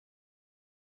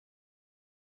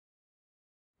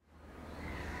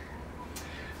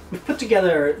We've put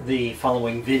together the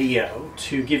following video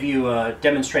to give you a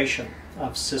demonstration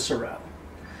of Cicero.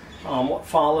 What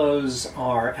follows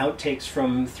are outtakes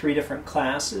from 3 different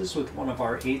classes with one of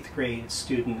our 8th grade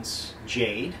students,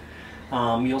 Jade.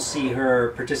 You'll see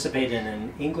her participate in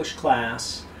an English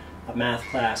class, a math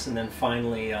class, and then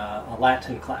finally a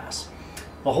Latin class.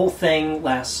 The whole thing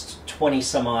lasts 20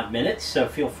 some odd minutes, so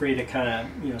feel free to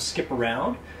kind of skip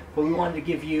around. But we wanted to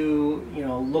give you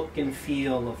a look and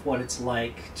feel of what it's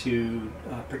like to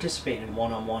participate in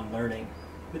one-on-one learning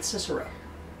with Cicero.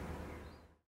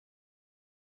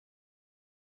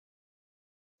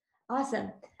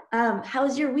 Awesome. How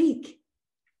was your week?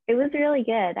 It was really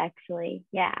good, actually.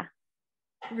 Yeah.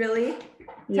 Really?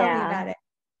 Tell me about it.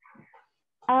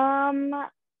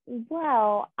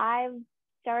 Well, I've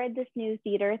started this new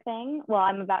theater thing. Well,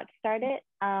 I'm about to start it,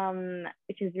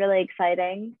 which is really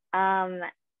exciting.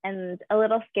 And a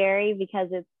little scary because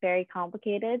it's very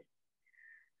complicated.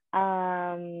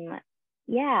 Yeah,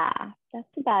 that's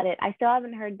about it. I still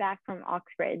haven't heard back from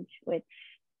Oxbridge, which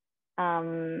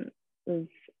was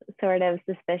sort of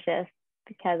suspicious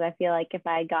because I feel like if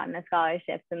I had gotten a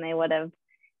scholarship, then they would have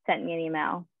sent me an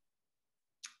email.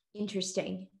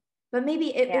 Interesting. But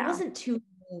maybe it wasn't too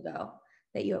long ago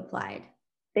that you applied.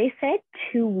 They said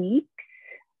 2 weeks,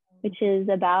 which is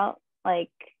about like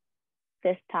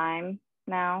this time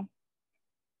now.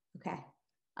 Okay.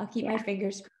 I'll keep my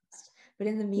fingers crossed. But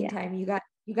in the meantime, you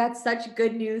got such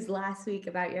good news last week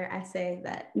about your essay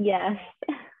that yes.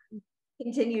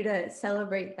 Continue to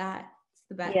celebrate that. It's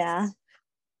the best. Yeah.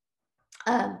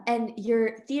 And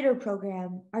your theater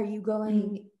program, are you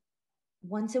going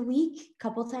once a week,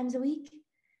 couple times a week?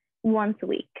 Once a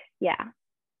week. Yeah.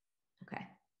 Okay.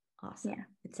 Awesome. Yeah.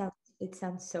 It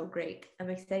sounds so great. I'm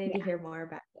excited to hear more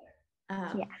about it.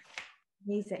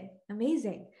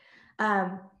 Amazing.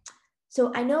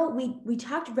 So I know we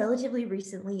talked relatively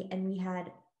recently, and we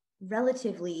had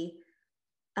relatively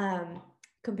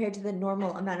compared to the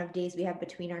normal amount of days we have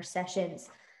between our sessions,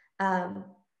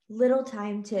 little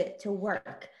time to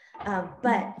work.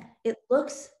 But it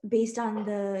looks, based on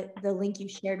the link you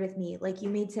shared with me, like you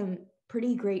made some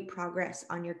pretty great progress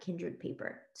on your Kindred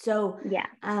paper. So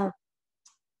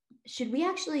should we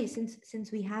actually,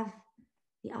 since we have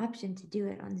the option to do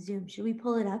it on Zoom, should we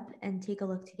pull it up and take a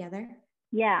look together?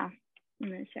 Yeah, I'm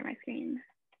going to share my screen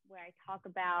where I talk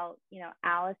about,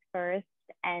 Alice first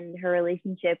and her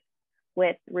relationship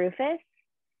with Rufus,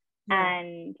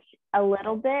 and a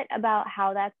little bit about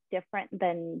how that's different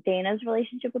than Dana's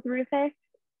relationship with Rufus.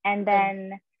 And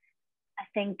then I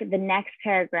think the next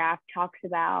paragraph talks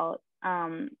about,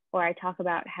 or I talk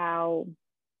about how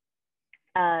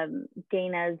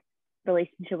Dana's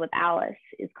relationship with Alice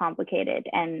is complicated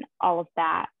and all of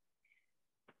that.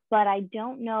 But I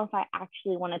don't know if I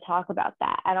actually want to talk about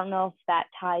that. I don't know if that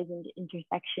ties into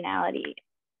intersectionality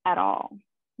at all.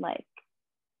 Like,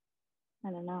 I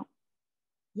don't know.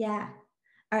 Yeah.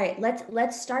 All right.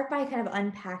 Let's start by kind of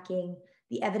unpacking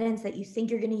the evidence that you think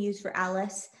you're going to use for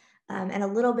Alice, and a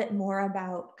little bit more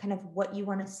about kind of what you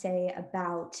want to say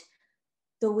about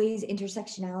the ways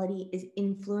intersectionality is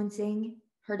influencing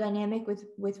her dynamic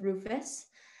with Rufus.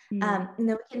 And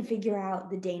then we can figure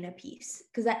out the Dana piece,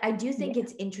 because I do think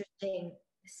it's interesting,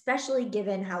 especially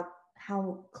given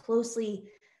how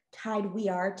closely tied we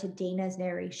are to Dana's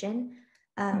narration,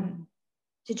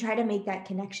 to try to make that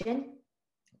connection.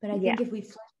 But I think if we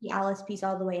flesh the Alice piece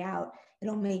all the way out,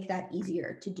 it'll make that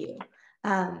easier to do.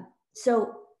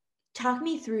 So talk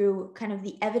me through kind of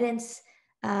the evidence,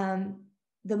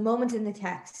 the moments in the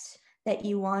text that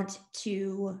you want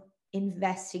to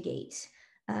investigate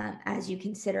as you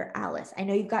consider Alice. I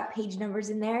know you've got page numbers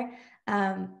in there.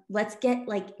 Let's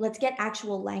get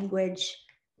actual language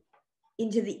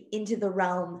into the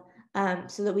realm,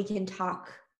 so that we can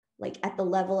talk like at the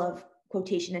level of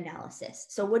quotation analysis.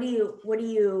 So what are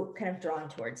you kind of drawn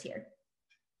towards here?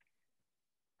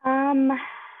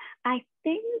 I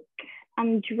think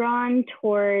I'm drawn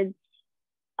towards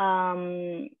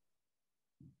the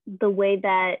way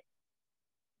that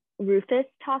Rufus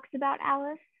talks about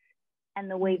Alice, and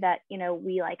the way that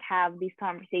we like have these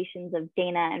conversations of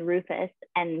Dana and Rufus,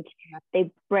 and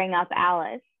they bring up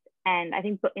Alice. And I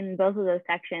think in both of those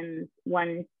sections,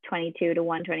 122 to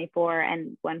 124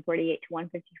 and 148 to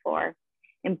 154,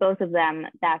 in both of them,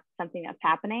 that's something that's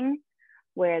happening,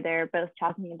 where they're both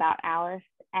talking about Alice,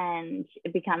 and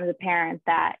it becomes apparent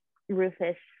that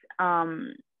Rufus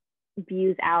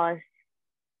views Alice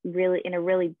really in a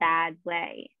really bad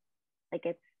way. Like,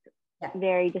 it's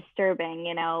very disturbing.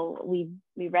 We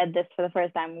read this for the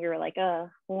first time, we were like,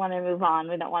 oh, we want to move on,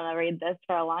 we don't want to read this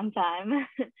for a long time.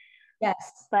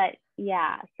 Yes. But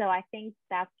yeah, so I think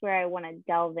that's where I want to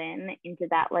delve into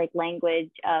that like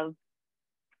language of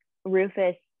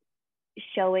Rufus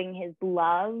showing his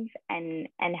love and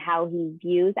how he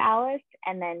views Alice,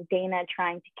 and then Dana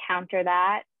trying to counter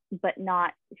that, but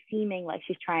not seeming like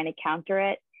she's trying to counter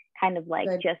it, kind of like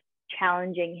Good. just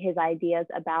challenging his ideas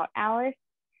about Alice,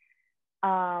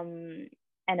 and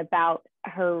about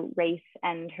her race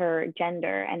and her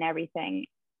gender and everything.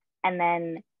 And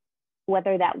then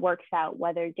whether that works out,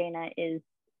 whether Dana is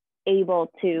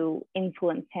able to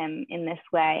influence him in this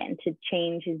way and to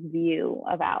change his view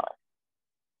of Alice.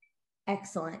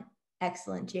 Excellent.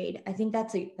 Excellent, Jade. I think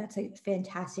that's a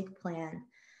fantastic plan.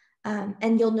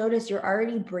 And you'll notice you're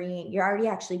already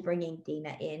actually bringing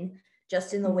Dana in,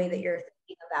 just in the way that you're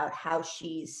thinking about how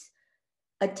she's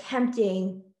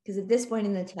attempting, because at this point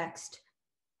in the text,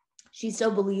 she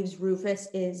still believes Rufus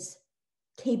is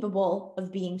capable of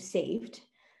being saved.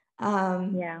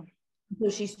 Yeah. So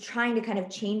she's trying to kind of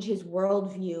change his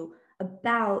worldview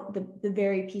about the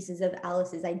very pieces of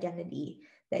Alice's identity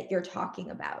that you're talking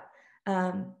about.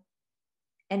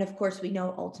 And of course, we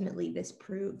know ultimately this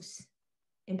proves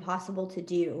impossible to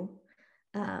do.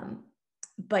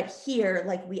 But here,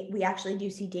 like we actually do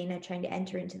see Dana trying to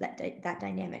enter into that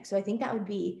dynamic. So I think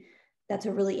that's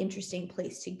a really interesting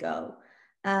place to go.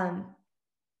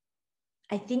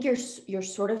 I think you're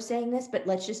sort of saying this, but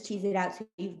let's just tease it out so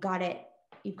you've got it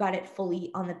fully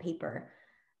on the paper.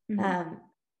 Mm-hmm.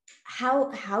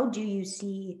 How do you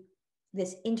see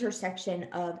this intersection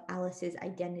of Alice's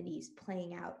identities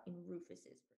playing out in Rufus's?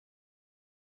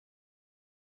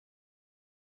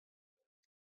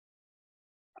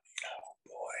 Oh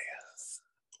boy,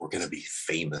 we're gonna be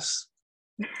famous.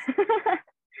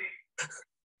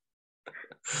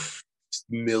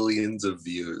 Millions of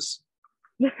views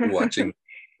watching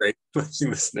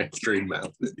this next grade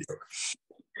math video.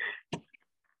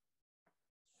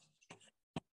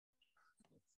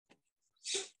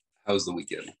 How's the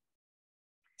weekend?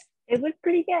 It was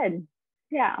pretty good.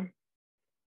 Yeah.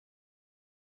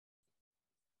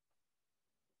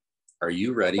 Are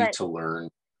you ready to learn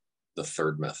the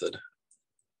third method?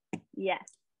 Yes.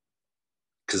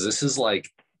 Because this is like,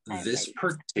 I'm this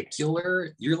ready.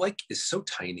 particular, you're like, is so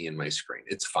tiny in my screen.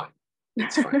 It's fine.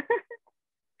 It's fine.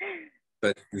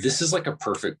 But this is like a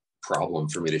perfect problem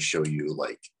for me to show you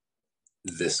like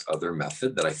this other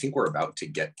method that I think we're about to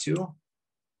get to.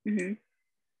 Mm-hmm.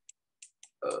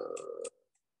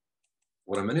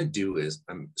 What I'm going to do is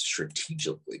I'm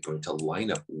strategically going to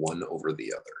line up one over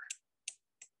the other.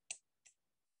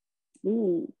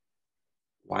 Ooh.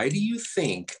 Why do you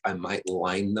think I might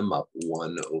line them up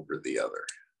one over the other?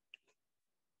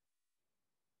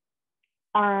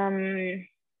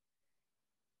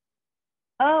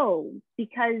 Oh,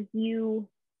 because do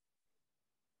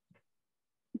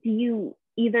you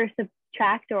either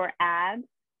subtract or add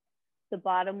the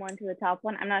bottom one to the top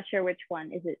one? I'm not sure which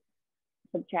one. Is it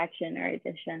subtraction or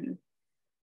addition?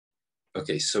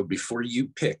 Okay, so before you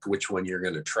pick which one you're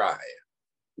going to try,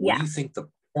 what do you think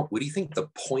the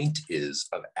point is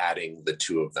of adding the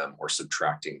two of them or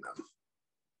subtracting them?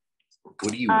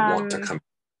 What do you want to come?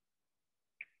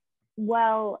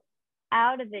 Well,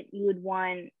 out of it, you would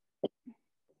want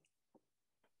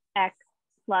x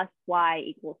plus y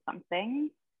equals something.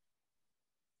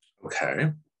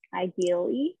 Okay.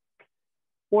 Ideally.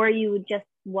 Or you would just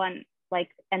want like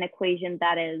an equation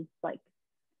that is like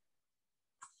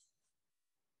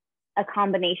a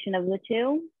combination of the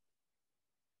two.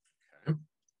 Okay.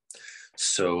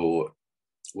 So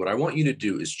what I want you to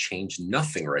do is change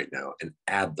nothing right now and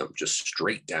add them just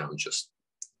straight down, just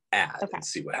add and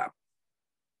see what happens.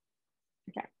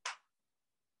 Okay.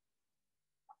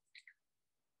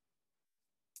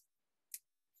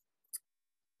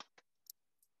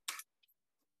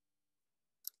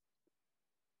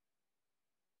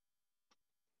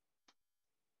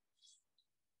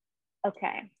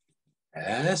 Okay.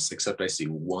 Yes, except I see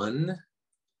one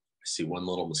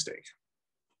little mistake.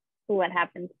 What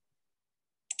happened?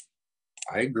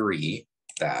 I agree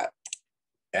that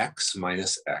x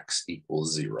minus x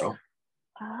equals 0.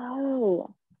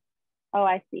 Oh,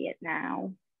 I see it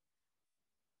now.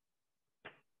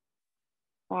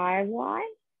 Y?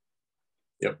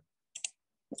 Yep.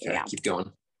 Okay, yeah. Keep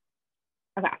going.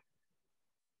 Okay.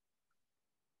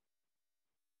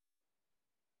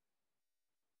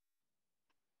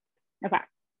 Okay.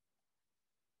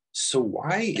 So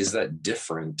why is that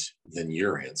different than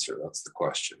your answer? That's the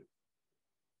question.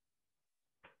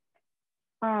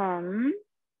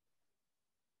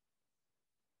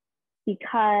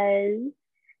 Because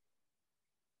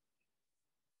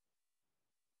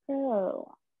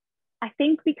I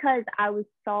think because I was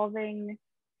solving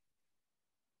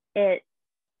I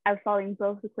was solving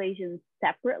both equations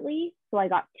separately, so I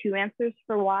got two answers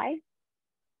for y.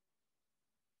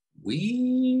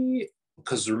 Okay.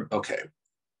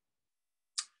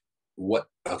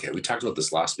 We talked about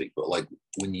this last week, but like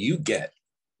when you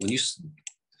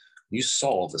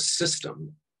solve a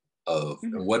system of,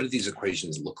 and what do these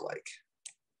equations look like?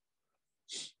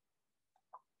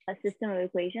 A system of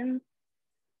equations?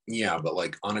 Yeah, but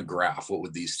like on a graph, what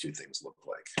would these two things look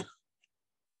like?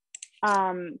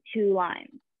 Two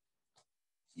lines.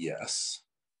 Yes.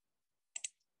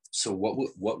 So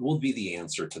what will be the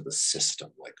answer to the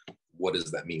system? Like, what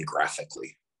does that mean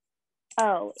graphically?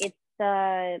 Oh, it's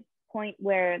the point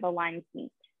where the lines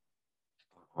meet.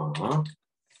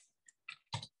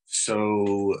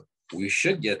 So we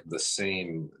should get the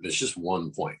same, there's just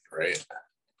one point, right?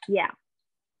 Yeah.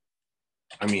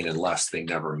 I mean, unless they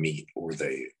never meet or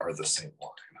they are the same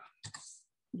line.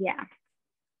 Yeah.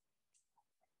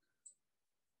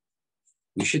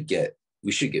 We should get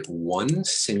one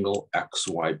single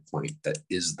XY point that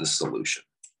is the solution.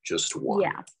 Just one.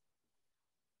 Yeah.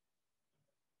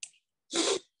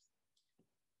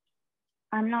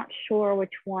 I'm not sure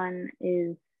which one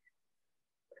is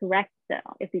correct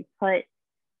though. If we put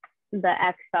the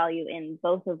X value in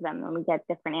both of them, then we get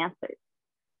different answers.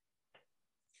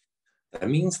 That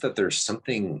means that there's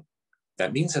something,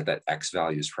 that means that X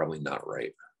value is probably not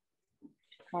right.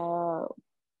 Oh.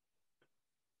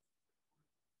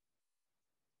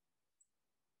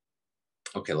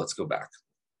 Okay, let's go back.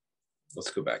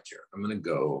 Let's go back here. I'm gonna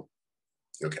go,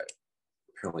 okay.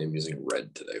 Apparently I'm using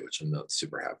red today, which I'm not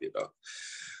super happy about.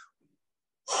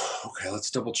 Okay,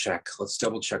 let's double check.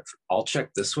 I'll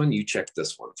check this one, you check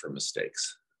this one for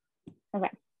mistakes.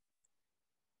 Okay.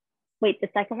 Wait, the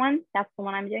second one? That's the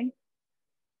one I'm doing?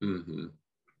 Mm-hmm.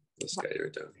 This guy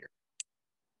right down here.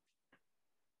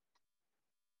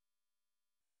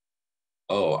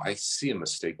 Oh, I see a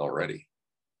mistake already.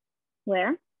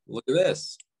 Where? Look at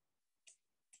this.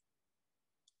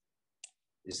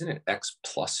 Isn't it X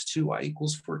plus 2y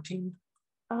equals 14?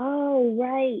 Oh,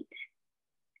 right.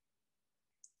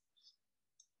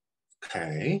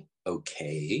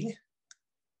 Okay.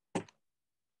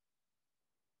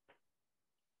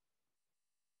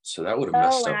 So that would have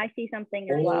messed up. Oh, and I see something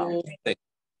as well.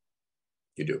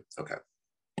 You do, okay.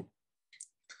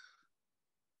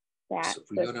 That's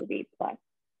supposed to be plus.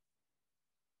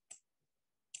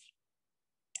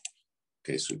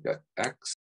 Okay, so we've got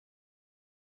X.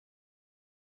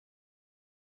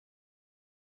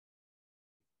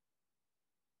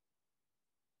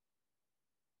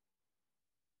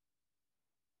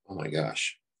 Oh my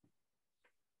gosh.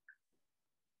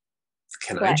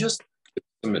 Can I just give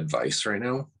some advice right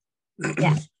now?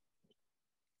 Yeah.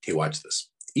 Okay, watch this.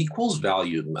 Equals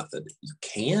value method. You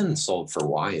can solve for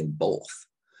y in both.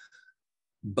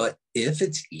 But if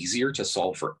it's easier to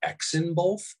solve for X in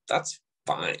both, that's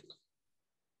fine.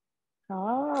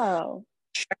 Oh.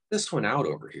 Check this one out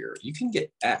over here. You can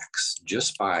get X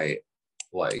just by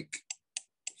like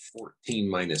 14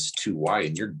 minus 2y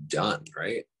and you're done,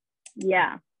 right?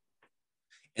 Yeah.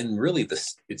 And really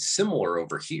it's similar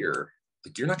over here.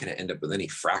 Like you're not going to end up with any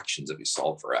fractions if you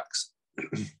solve for X.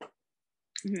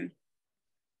 Mm-hmm.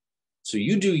 So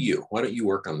you do you. Why don't you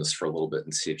work on this for a little bit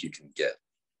and see if you can get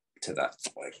to that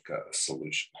like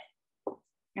solution.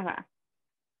 Okay.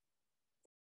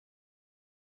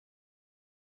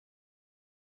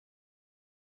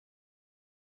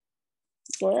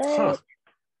 What? Huh.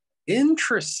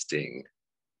 Interesting.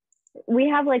 We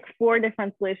have like 4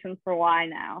 different solutions for y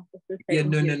now. This is Yeah,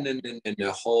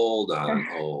 no. Hold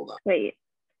on. Wait.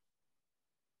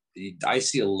 I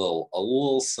see a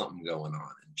little something going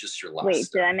on in just your last Wait,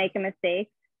 step. did I make a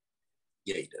mistake?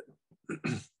 Yeah, you did.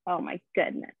 Oh my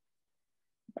goodness.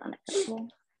 Unacceptable.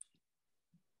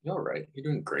 You're all right. You're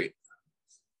doing great.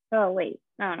 Oh wait.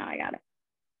 No, I got it.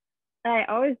 I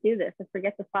always do this. I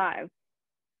forget the 5.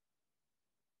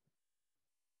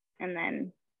 And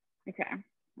then, okay. I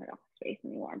don't have space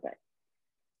anymore, but.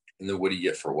 And then what do you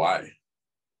get for y?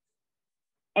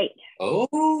 8.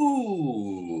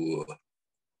 Oh.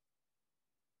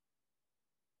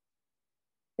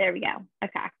 There we go.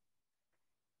 Okay.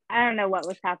 I don't know what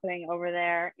was happening over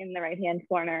there in the right-hand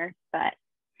corner, but.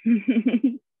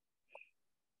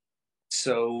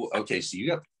 So, okay, so you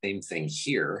got the same thing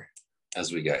here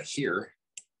as we got here.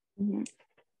 Mm-hmm.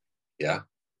 Yeah?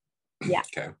 Yeah.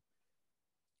 Okay.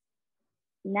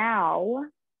 Now,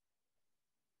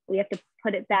 we have to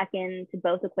put it back into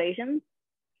both equations,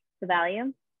 the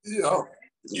value. Yeah.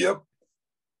 Yep.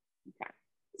 Okay.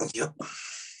 Yep.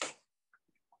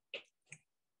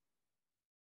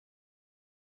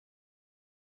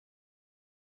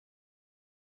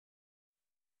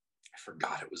 I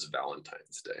forgot it was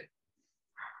Valentine's Day.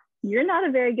 You're not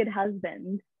a very good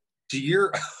husband. Do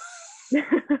your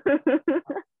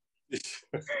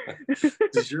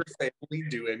does your family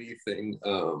do anything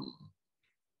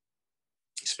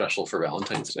special for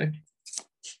Valentine's Day?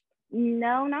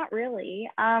 No, not really.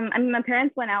 I mean, my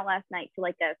parents went out last night to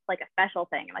like a special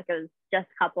thing. Like it was just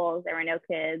couples. There were no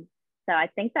kids, so I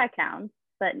think that counts.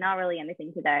 But not really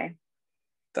anything today.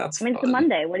 That's. I mean, fun. it's a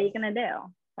Monday. What are you gonna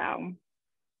do? So.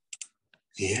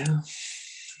 Yeah.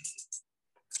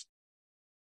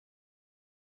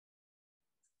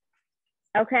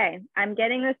 Okay, I'm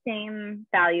getting the same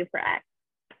value for X,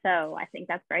 so I think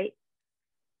that's right.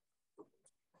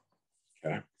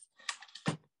 Okay.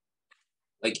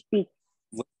 Like,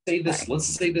 let's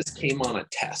say this came on a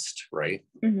test, right?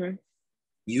 Mm-hmm.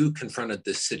 You confronted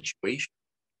this situation.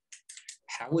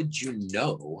 How would you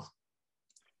know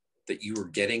that you were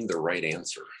getting the right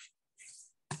answer?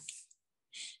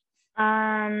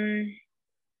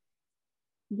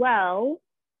 Well,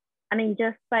 I mean,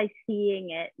 just by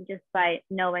seeing it, just by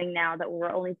knowing now that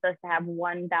we're only supposed to have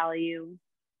one value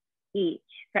each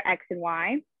for X and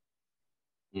Y,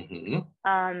 Mm-hmm.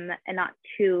 and not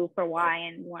two for Y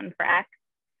and one for X.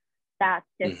 That's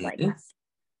just like,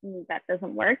 that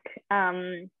doesn't work.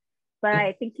 But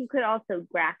I think you could also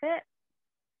graph it.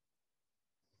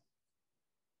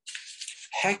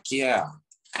 Heck yeah.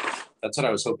 That's what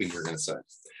I was hoping you were going to say.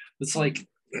 It's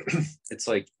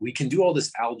like, we can do all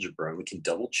this algebra and we can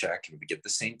double check and we get the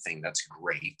same thing. That's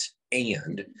great.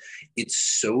 And it's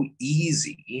so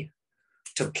easy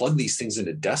to plug these things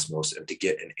into Desmos and to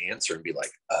get an answer and be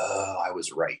like, oh, I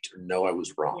was right, or no, I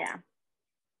was wrong. Yeah.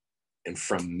 And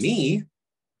from me,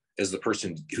 as the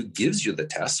person who gives you the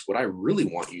test, what I really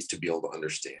want you to be able to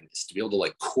understand is to be able to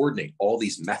like coordinate all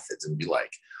these methods and be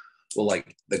like, well,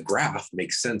 like the graph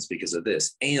makes sense because of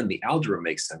this, and the algebra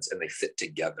makes sense, and they fit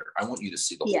together. I want you to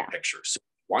see the whole picture. So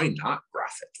why not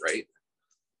graph it, right?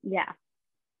 Yeah.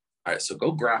 All right, so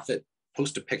go graph it.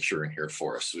 Post a picture in here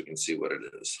for us so we can see what it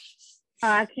is.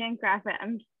 I can't graph it.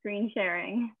 I'm screen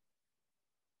sharing.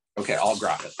 Okay, I'll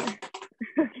graph it.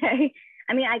 Okay.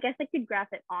 I mean, I guess I could graph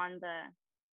it on the.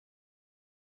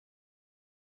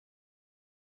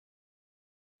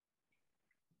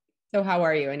 So how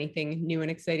are you? Anything new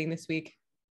and exciting this week?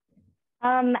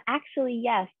 Actually,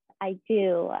 yes, I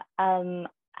do.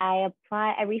 I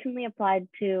recently applied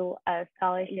to a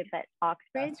scholarship at Oxford.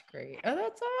 That's great. Oh,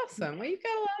 that's awesome. Well, you've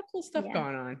got a lot of cool stuff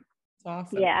going on. It's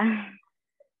awesome. Yeah.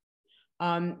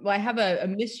 Well, I have a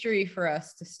mystery for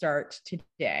us to start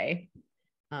today.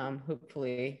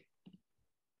 Hopefully.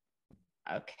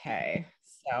 Okay,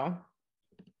 so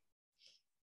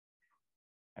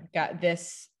I've got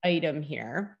this item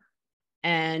here,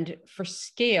 and for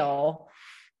scale,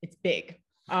 it's big.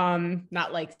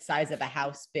 Not like size of a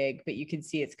house big, but you can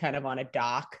see it's kind of on a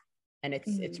dock, and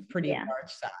it's pretty large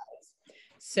size.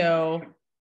 So,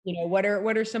 you know, what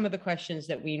are some of the questions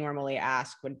that we normally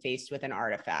ask when faced with an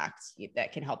artifact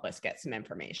that can help us get some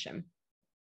information?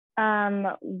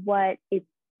 What it's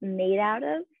made out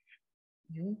of,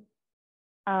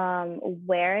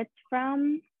 where it's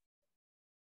from,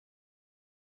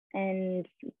 and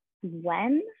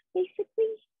when, basically.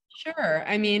 Sure.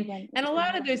 I mean, and a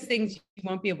lot of those things you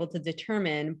won't be able to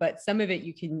determine, but some of it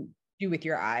you can do with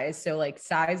your eyes. So like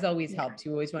size always helps.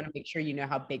 You always want to make sure you know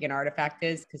how big an artifact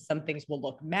is, because some things will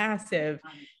look massive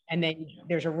and then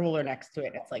there's a ruler next to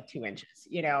it. It's like 2 inches,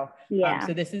 you know? Yeah.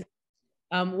 So this is,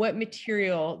 what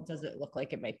material does it look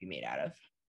like it might be made out of?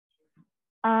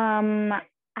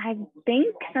 I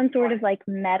think some sort of like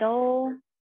metal,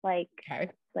 like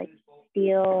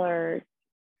steel or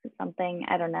something.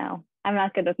 I don't know. I'm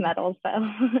not good with metal, so.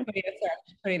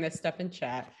 Putting this stuff in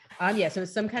chat. Yeah, so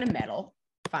it's some kind of metal.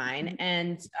 Fine.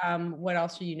 And what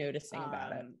else are you noticing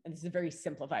about it? And this is a very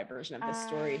simplified version of this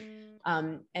story.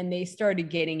 And they started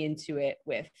getting into it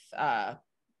with the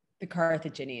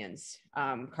Carthaginians.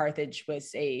 Carthage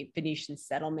was a Phoenician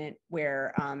settlement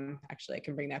where, actually I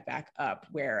can bring that back up,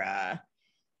 where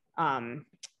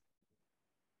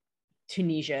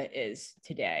Tunisia is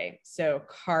today. So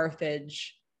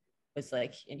Carthage was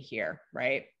like in here,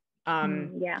 right?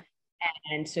 Yeah.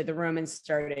 And so the Romans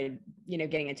started, you know,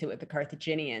 getting into it with the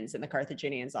Carthaginians, and the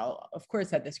Carthaginians all, of course,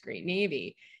 had this great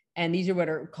navy. And these are what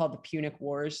are called the Punic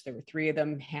Wars. There were 3 of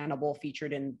them. Hannibal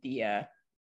featured in the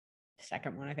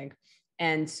second one, I think.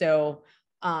 And so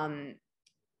the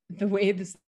way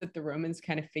that the Romans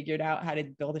kind of figured out how to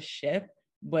build a ship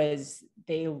was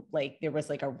there was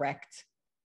like a wrecked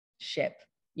ship,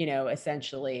 you know,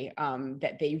 essentially,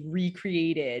 that they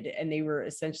recreated, and they were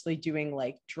essentially doing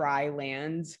like dry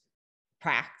land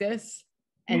practice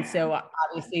And so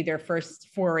obviously their first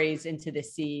forays into the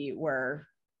sea were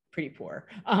pretty poor,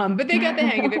 but they got the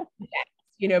hang of it,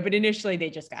 you know, but initially they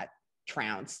just got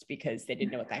trounced because they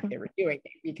didn't know what the heck they were doing.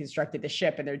 They reconstructed the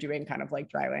ship and they're doing kind of like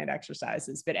dry land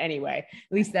exercises. But anyway,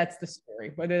 at least that's the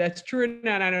story. Whether that's true or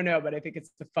not, I don't know, but I think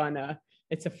it's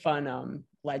a fun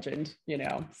legend, you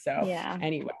know? So yeah.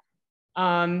 Anyway,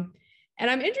 and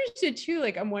I'm interested too,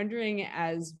 like, I'm wondering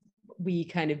as we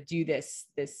kind of do this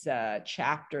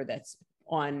chapter that's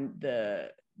on the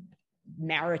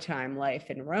maritime life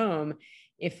in Rome,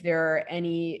 if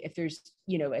there's,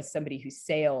 you know, as somebody who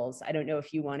sails, I don't know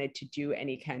if you wanted to do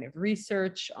any kind of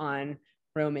research on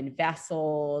Roman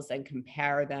vessels and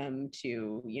compare them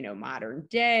to, you know, modern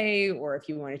day, or if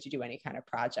you wanted to do any kind of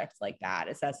project like that.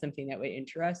 Is that something that would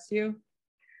interest you?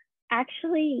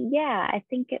 Actually, yeah, I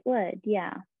think it would.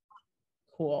 Yeah.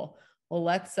 Cool. Well,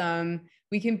 let's,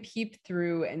 we can peep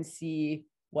through and see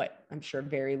what I'm sure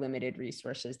very limited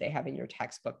resources they have in your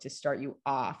textbook to start you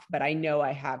off. But I know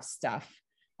I have stuff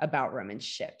about Roman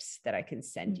ships that I can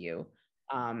send you.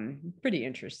 Pretty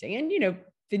interesting. And, you know,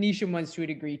 Venetian ones to a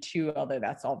degree too, although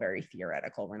that's all very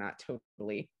theoretical. We're not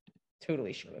totally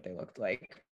sure what they looked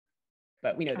like,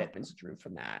 but we know that ones drew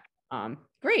from that.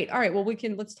 Great. All right. Well,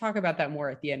 let's talk about that more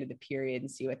at the end of the period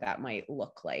and see what that might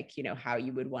look like, you know, how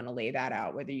you would want to lay that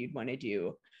out, whether you'd want to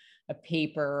do a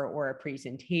paper or a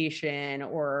presentation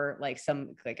or like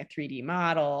a 3D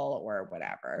model or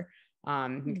whatever.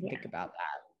 You can think about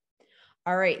that.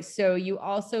 All right, so you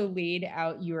also laid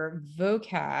out your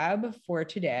vocab for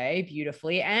today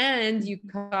beautifully, and you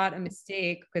caught a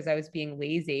mistake because I was being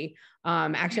lazy.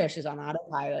 Actually, I was just on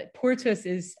autopilot. Portus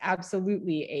is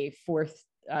absolutely a fourth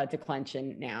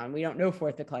declension noun. We don't know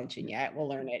fourth declension yet. We'll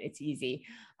learn it. It's easy.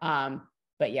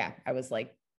 But yeah, I was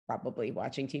like probably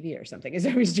watching TV or something as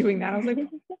I was doing that. I was like,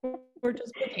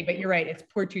 Portus, but you're right. It's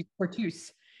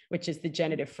portus, which is the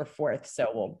genitive for fourth.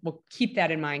 So we'll keep that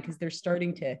in mind because they're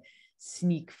starting to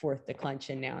sneak fourth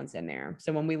declension nouns in there.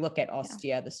 So when we look at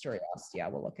Ostia, the story Ostia,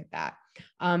 we'll look at that.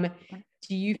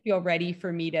 Do you feel ready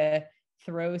for me to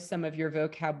throw some of your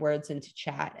vocab words into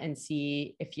chat and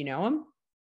see if you know them?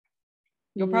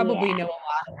 You'll probably know a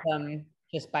lot of them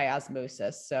just by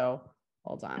osmosis. So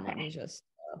hold on, let me just